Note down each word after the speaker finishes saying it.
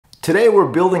Today we're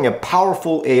building a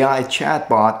powerful AI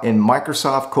chatbot in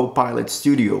Microsoft Copilot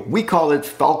Studio. We call it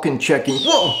Falcon Checking.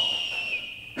 Whoa!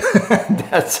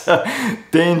 That's a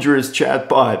dangerous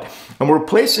chatbot. And we're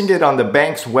placing it on the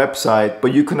bank's website,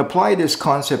 but you can apply this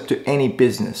concept to any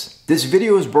business. This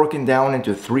video is broken down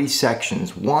into 3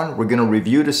 sections. 1, we're going to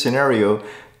review the scenario.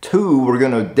 2, we're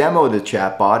going to demo the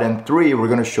chatbot. And 3, we're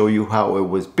going to show you how it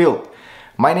was built.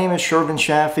 My name is Shervin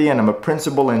Shaffi and I'm a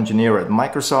principal engineer at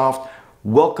Microsoft.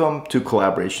 Welcome to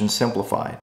Collaboration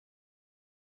Simplified.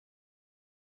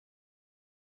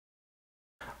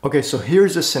 Okay, so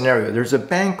here's the scenario. There's a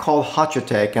bank called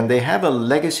Hachotech and they have a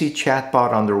legacy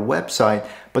chatbot on their website,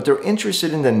 but they're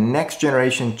interested in the next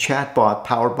generation chatbot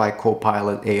powered by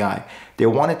Copilot AI. They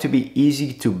want it to be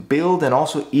easy to build and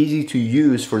also easy to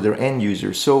use for their end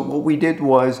users. So what we did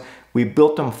was we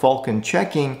built them Falcon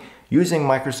Checking using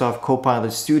Microsoft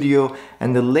Copilot Studio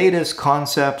and the latest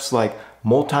concepts like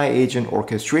multi-agent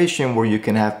orchestration, where you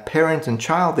can have parent and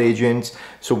child agents.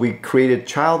 So we created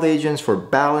child agents for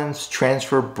balance,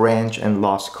 transfer, branch, and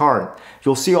lost card.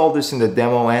 You'll see all this in the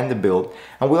demo and the build.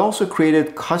 And we also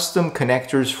created custom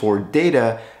connectors for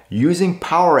data using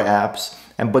Power Apps,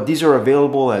 but these are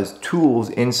available as tools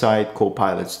inside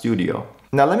Copilot Studio.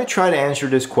 Now let me try to answer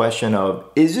this question of,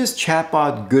 is this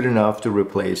chatbot good enough to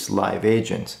replace live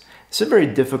agents? It's a very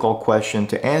difficult question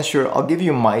to answer. I'll give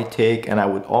you my take, and I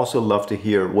would also love to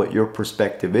hear what your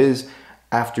perspective is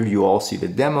after you all see the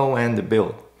demo and the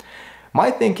build.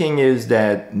 My thinking is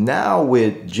that now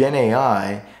with Gen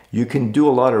AI, you can do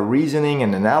a lot of reasoning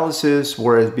and analysis,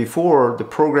 whereas before the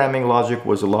programming logic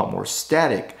was a lot more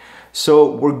static.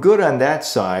 So we're good on that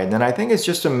side, and I think it's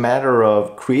just a matter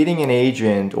of creating an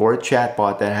agent or a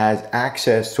chatbot that has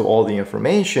access to all the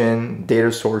information,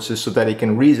 data sources, so that it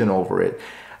can reason over it.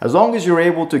 As long as you're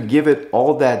able to give it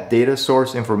all that data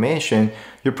source information,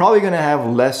 you're probably going to have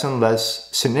less and less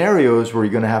scenarios where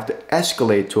you're going to have to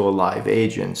escalate to a live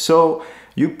agent. So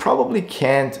you probably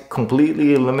can't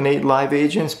completely eliminate live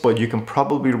agents, but you can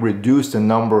probably reduce the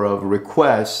number of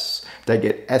requests that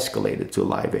get escalated to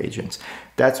live agents.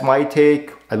 That's my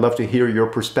take. I'd love to hear your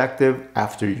perspective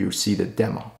after you see the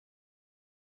demo.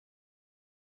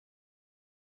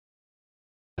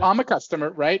 I'm a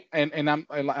customer, right? And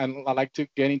I like to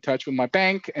get in touch with my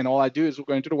bank, and all I do is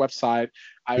go into the website.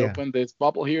 I open this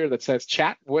bubble here that says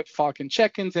chat with Falcon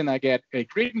Check-ins, and I get a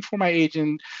greeting for my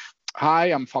agent. Hi,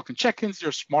 I'm Falcon Check-ins,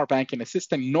 your smart banking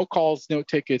assistant. No calls, no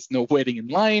tickets, no waiting in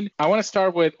line. I want to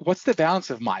start with, what's the balance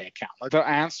of my account? The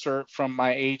answer from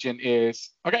my agent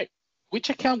is, okay, which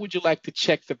account would you like to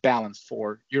check the balance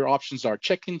for? Your options are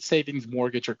checking, savings,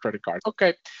 mortgage, or credit card.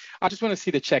 Okay, I just want to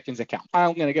see the check-ins account.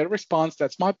 I'm going to get a response.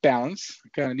 That's my balance. I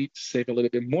kind of need to save a little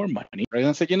bit more money. Right? And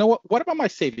I said, you know what about my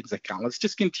savings account? Let's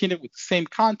just continue with the same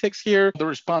context here. The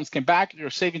response came back. Your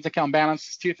savings account balance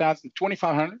is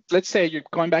 $2,500. Let's say you're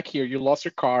going back here. You lost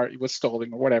your car. It was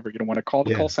stolen or whatever. You don't want to call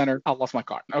the call center. I lost my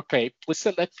car. Okay, please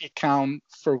select the account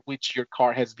for which your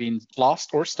car has been lost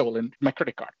or stolen, my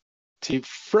credit card. To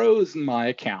froze my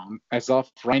account as of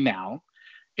right now,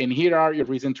 and here are your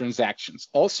recent transactions.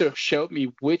 Also showed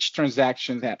me which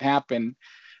transactions have happened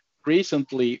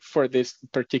recently for this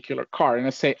particular card. And I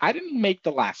say, I didn't make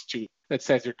the last 2. That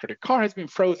says your credit card has been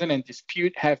frozen and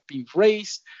dispute have been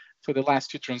raised. For the last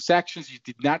 2 transactions you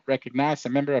did not recognize, a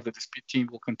member of the dispute team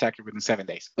will contact you within 7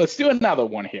 days. Let's do another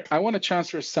one here. I want to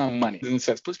transfer some money. And it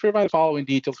says, please provide the following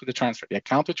details for the transfer: the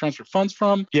account to transfer funds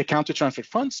from, the account to transfer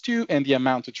funds to, and the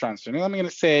amount to transfer. And I'm going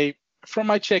to say, from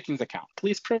my checkings account,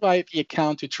 please provide the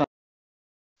account to transfer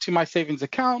to my savings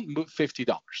account, move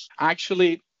 $50.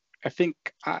 Actually, I think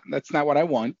that's not what I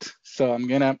want. So I'm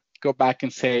going to go back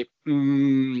and say,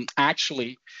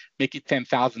 actually make it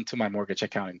 10,000 to my mortgage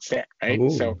account instead, right?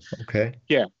 Ooh, so okay,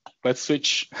 yeah, let's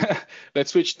switch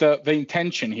let's switch the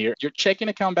intention here. Your checking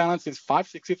account balance is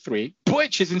 563,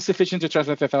 which is insufficient to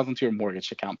transfer 10,000 to your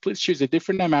mortgage account. Please choose a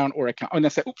different amount or account. And I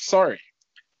said, oops, sorry,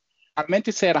 I meant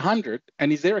to say at 100.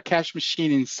 And is there a cash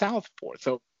machine in Southport?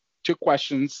 So 2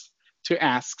 questions, 2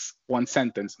 asks, 1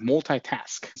 sentence,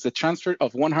 multitask. The transfer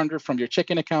of 100 from your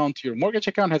checking account to your mortgage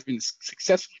account has been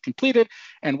successfully completed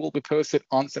and will be posted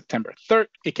on September 3rd.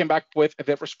 It came back with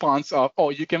the response of, oh,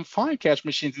 you can find cash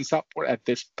machines in Southport at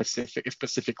this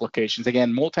specific locations.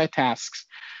 Again, multitasks,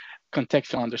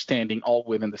 contextual understanding, all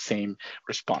within the same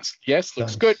response. Yes,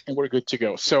 looks good, and we're good to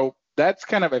go. So that's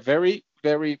kind of a very,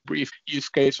 very brief use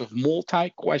case of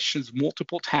multi-questions,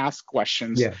 multiple task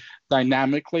questions,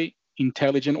 dynamically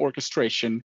intelligent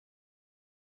orchestration.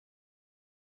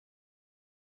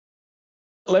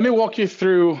 Let me walk you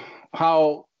through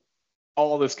how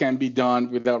all this can be done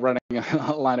without running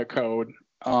a line of code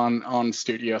on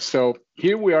Studio. So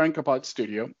here we are in Copilot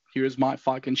Studio. Here's my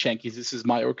fucking Shankies. This is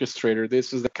my orchestrator.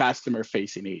 This is the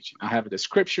customer-facing agent. I have a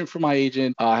description for my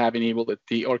agent. I have enabled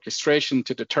the orchestration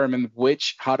to determine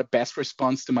how to best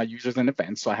respond to my users and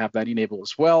events. So I have that enabled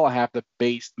as well. I have the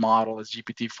base model as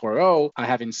GPT-4o. I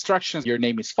have instructions. Your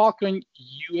name is Falcon.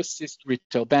 You assist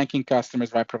retail banking customers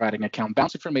by providing account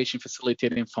balance information,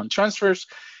 facilitating fund transfers,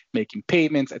 making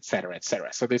payments, et cetera, et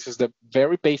cetera. So this is the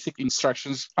very basic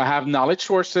instructions. I have knowledge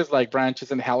sources like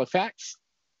branches and Halifax.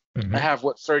 I have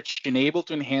what search enabled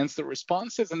to enhance the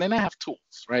responses, and then I have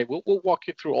tools, right? We'll walk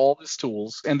you through all these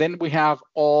tools. And then we have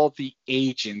all the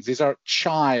agents. These are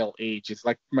child agents.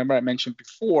 Like, remember I mentioned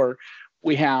before,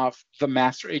 we have the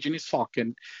master agent is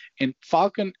Falcon, and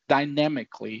Falcon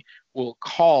dynamically will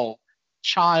call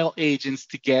child agents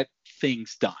to get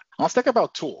things done. Let's talk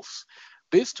about tools.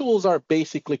 These tools are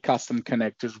basically custom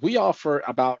connectors. We offer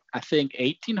about, I think,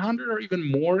 1,800 or even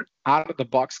more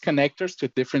out-of-the-box connectors to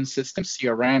different systems,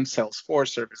 CRM,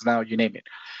 Salesforce, ServiceNow, you name it.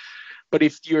 But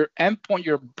if your endpoint,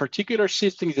 your particular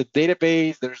system is a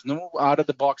database, there's no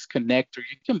out-of-the-box connector,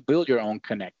 you can build your own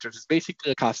connectors. It's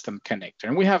basically a custom connector,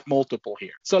 and we have multiple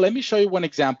here. So let me show you one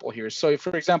example here. So if,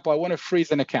 for example, I want to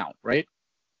freeze an account, right?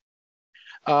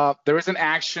 There is an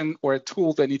action or a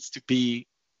tool that needs to be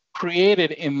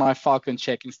created in my Falcon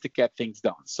check-ins to get things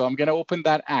done. So I'm going to open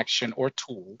that action or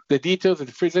tool. The details of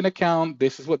the freeze an account,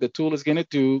 this is what the tool is going to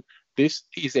do. This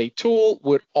is a tool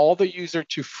with all the user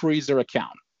to freeze their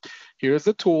account. Here's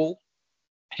the tool.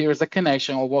 Here's the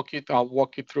connection. I'll walk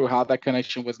you through how that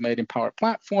connection was made in Power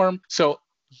Platform. So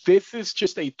this is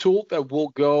just a tool that will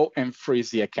go and freeze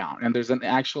the account. And there's an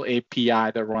actual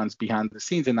API that runs behind the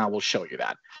scenes, and I will show you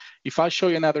that. If I show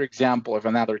you another example of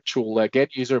another tool, the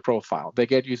Get User Profile. The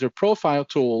Get User Profile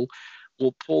tool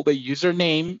will pull the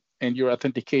username and your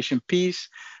authentication piece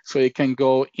so it can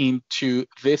go into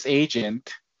this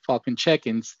agent, Falcon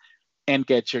Check-ins, and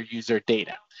get your user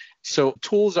data. So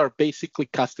tools are basically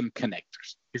custom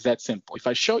connectors. It's that simple. If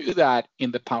I show you that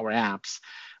in the Power Apps,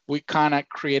 we kind of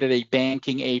created a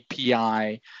banking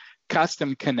API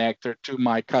custom connector to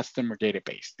my customer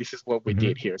database. This is what we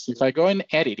did here. So if I go and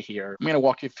edit here, I'm going to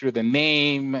walk you through the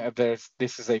name. This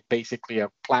is basically a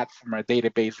platform, a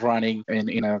database running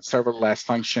in a serverless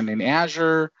function in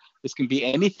Azure. This can be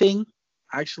anything,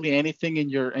 actually anything in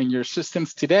your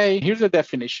systems today. Here's the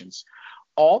definitions.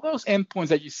 All those endpoints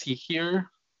that you see here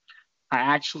are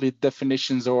actually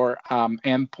definitions or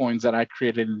endpoints that I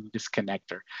created in this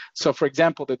connector. So for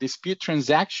example, the dispute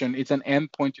transaction is an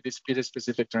endpoint to dispute a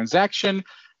specific transaction.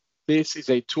 This is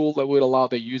a tool that will allow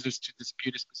the users to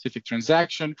dispute a specific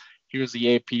transaction. Here's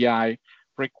the API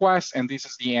request, and this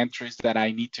is the entries that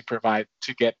I need to provide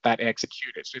to get that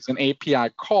executed. So it's an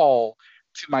API call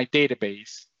to my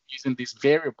database using these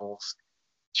variables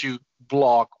to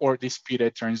block or dispute a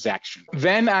transaction.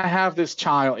 Then I have this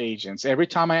child agents. Every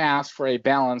time I ask for a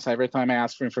balance, every time I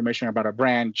ask for information about a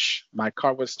branch, my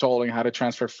card was stolen, how to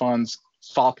transfer funds,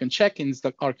 Falcon check-ins,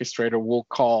 the orchestrator will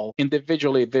call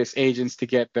individually these agents to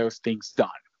get those things done.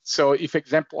 So if,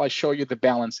 example, I show you the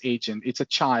balance agent, it's a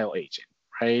child agent,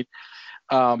 right?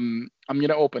 I'm going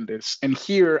to open this. And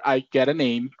here I get a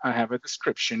name. I have a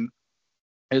description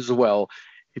as well.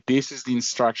 This is the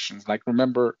instructions. Like,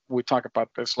 remember, we talk about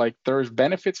this, like there's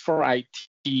benefits for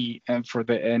IT and for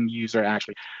the end user.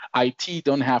 Actually, IT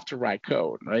don't have to write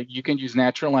code, right? You can use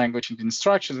natural language and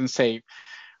instructions and say,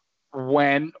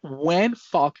 when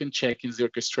Falcon check-ins, the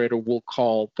orchestrator will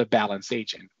call the balance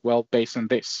agent. Well, based on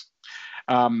this,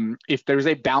 if there's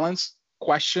a balance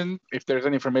question, if there's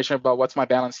any information about what's my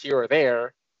balance here or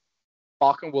there,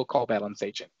 Falcon will call balance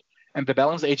agent. And the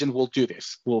balance agent will do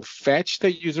this. Will fetch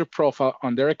the user profile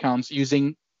on their accounts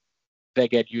using the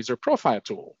Get User Profile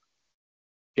tool.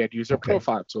 Get User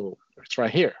Profile tool. It's right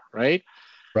here, right?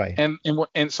 Right.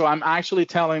 And so I'm actually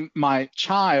telling my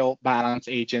child balance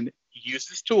agent, use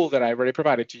this tool that I already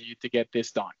provided to you to get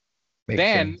this done. Makes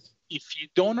sense. If you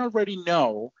don't already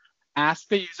know, ask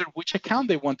the user which account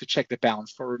they want to check the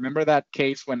balance for. Remember that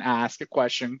case when I asked a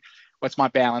question, what's my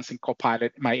balance in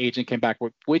Copilot? My agent came back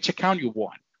with which account you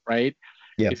want. Right?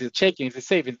 Yeah. Is it checking? Is it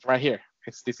saving? Right here.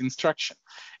 It's this instruction.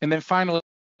 And then finally,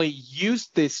 use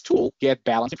this tool, get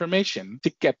balance information,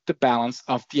 to get the balance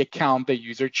of the account the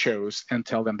user chose and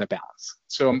tell them the balance.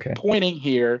 So I'm pointing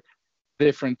here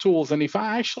different tools. And if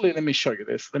I actually, let me show you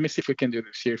this. Let me see if we can do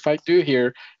this here. If I do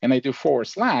here and I do /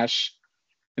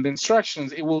 in the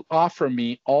instructions, it will offer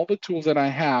me all the tools that I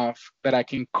have that I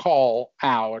can call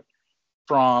out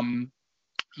from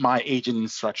my agent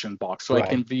instruction box. So I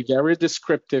can be very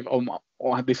descriptive on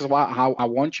this is how I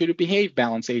want you to behave,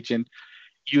 balance agent.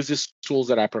 Use these tools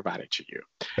that I provided to you.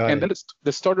 And then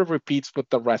the starter repeats with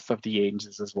the rest of the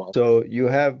agents as well. So you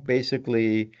have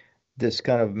basically this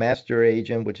kind of master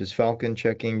agent, which is Falcon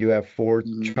checking. You have four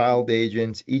child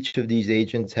agents. Each of these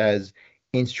agents has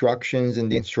instructions,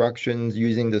 and the instructions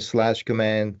using the slash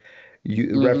command,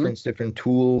 you reference different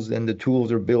tools, and the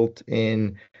tools are built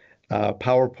in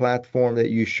Power Platform that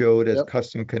you showed as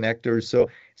custom connectors. So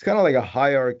it's kind of like a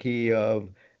hierarchy of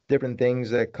different things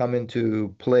that come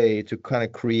into play to kind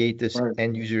of create this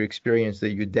end user experience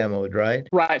that you demoed, right?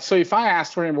 Right. So if I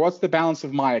ask for him, what's the balance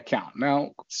of my account?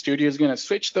 Now, Studio is going to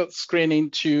switch the screen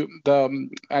into the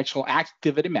actual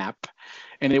activity map,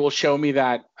 and it will show me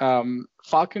that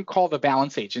Falcon called the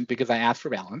balance agent because I asked for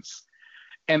balance.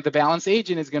 And the balance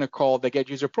agent is going to call the get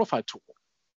user profile tool,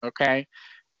 okay?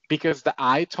 Because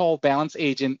I told balance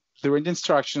agent during the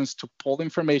instructions to pull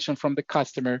information from the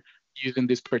customer using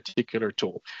this particular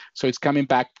tool. So it's coming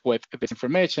back with this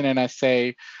information, and I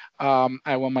say,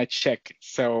 I want my check.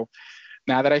 So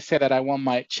now that I said that I want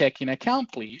my checking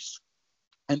account, please,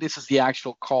 and this is the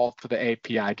actual call to the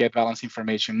API, get balance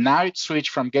information. Now it's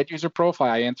switched from get user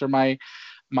profile. I enter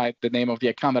the name of the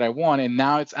account that I want, and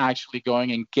now it's actually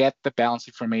going and get the balance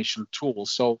information tool.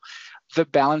 So the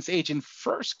balance agent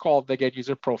first called the get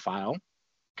user profile,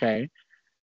 okay,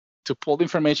 to pull the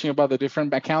information about the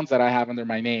different accounts that I have under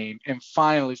my name, and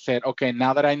finally said, okay,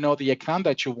 now that I know the account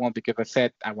that you want, because I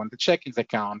said I want the checkings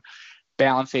account,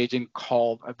 balance agent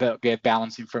called the get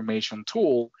balance information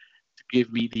tool to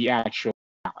give me the actual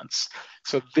balance.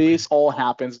 So this all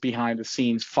happens behind the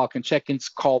scenes. Falcon check-ins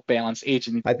call balance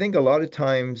agent. I think a lot of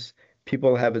times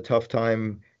people have a tough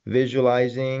time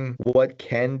visualizing what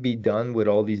can be done with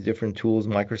all these different tools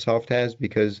Microsoft has,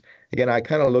 because again, I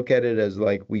kind of look at it as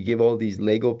like we give all these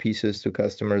Lego pieces to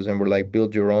customers and we're like,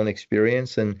 build your own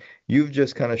experience. And you've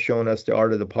just kind of shown us the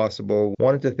art of the possible.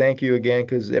 Wanted to thank you again,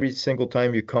 because every single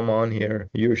time you come on here,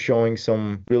 you're showing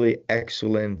some really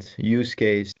excellent use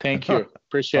case. Thank you.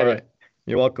 Appreciate it.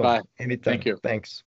 You're welcome. Bye. Anytime. Thank you. Thanks.